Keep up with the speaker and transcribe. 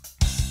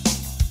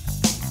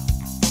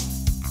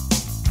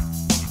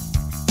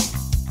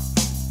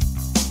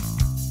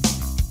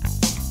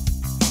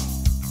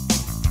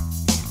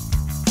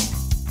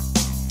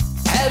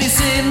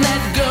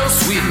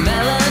sweet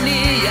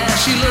Melanie. Yeah,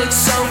 she looks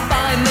so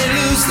fine, they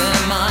lose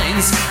their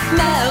minds.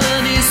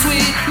 Melanie,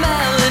 sweet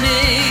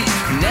Melanie,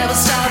 never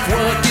stop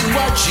working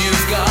what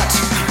you've got.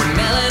 When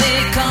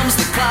Melanie comes,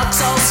 the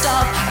clocks all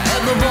stop,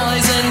 and the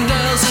boys and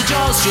girls, the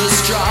jaws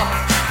just drop.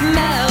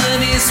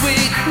 Melanie,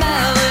 sweet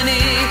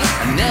Melanie,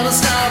 never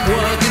stop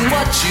working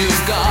what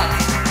you've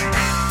got.